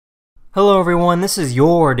Hello everyone, this is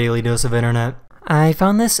your daily dose of internet. I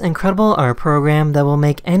found this incredible art program that will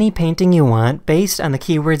make any painting you want based on the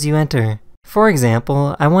keywords you enter. For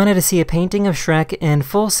example, I wanted to see a painting of Shrek in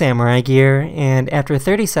full samurai gear, and after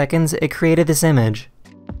 30 seconds it created this image.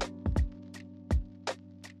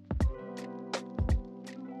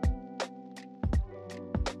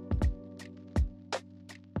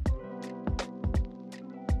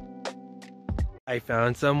 I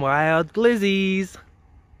found some wild glizzies.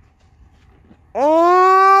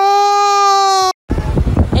 Oh!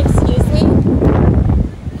 Excuse me?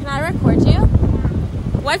 Can I record you?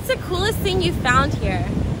 What's the coolest thing you found here?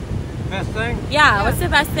 Best thing? Yeah, what's the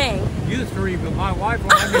best thing? Used to but my wife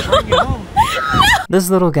won't let me bring you home. This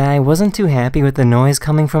little guy wasn't too happy with the noise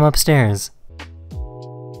coming from upstairs.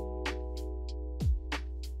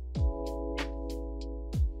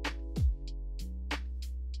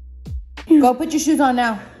 Go put your shoes on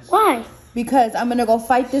now. Why? Because I'm gonna go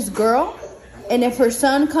fight this girl, and if her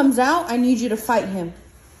son comes out, I need you to fight him.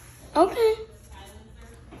 Okay.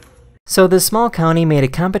 So this small county made a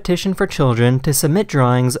competition for children to submit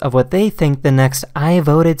drawings of what they think the next I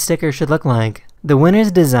voted sticker should look like. The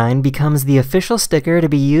winner's design becomes the official sticker to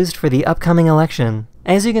be used for the upcoming election.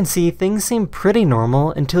 As you can see, things seem pretty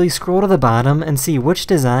normal until you scroll to the bottom and see which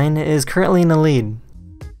design is currently in the lead.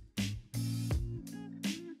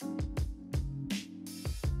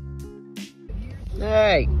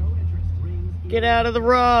 Hey! Get out of the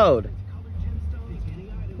road!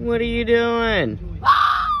 What are you doing?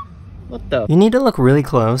 What the? You need to look really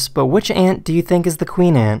close, but which ant do you think is the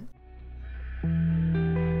queen ant?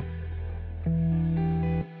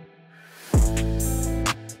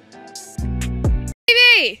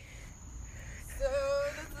 Baby!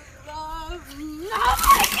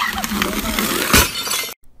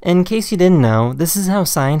 In case you didn't know, this is how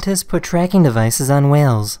scientists put tracking devices on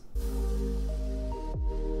whales.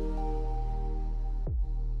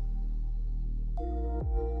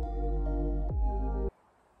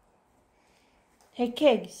 Hey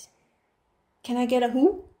Kigs, can I get a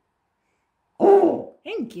who? Oh,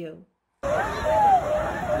 thank you. You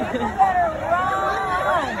better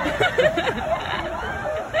run!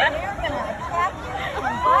 They're gonna attack you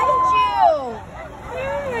and bite you! Oh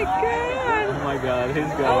my god! Oh my god,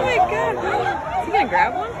 who's going? Oh my god! Is he gonna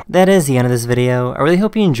grab one? That is the end of this video. I really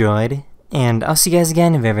hope you enjoyed, and I'll see you guys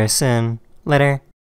again very, very soon. Later.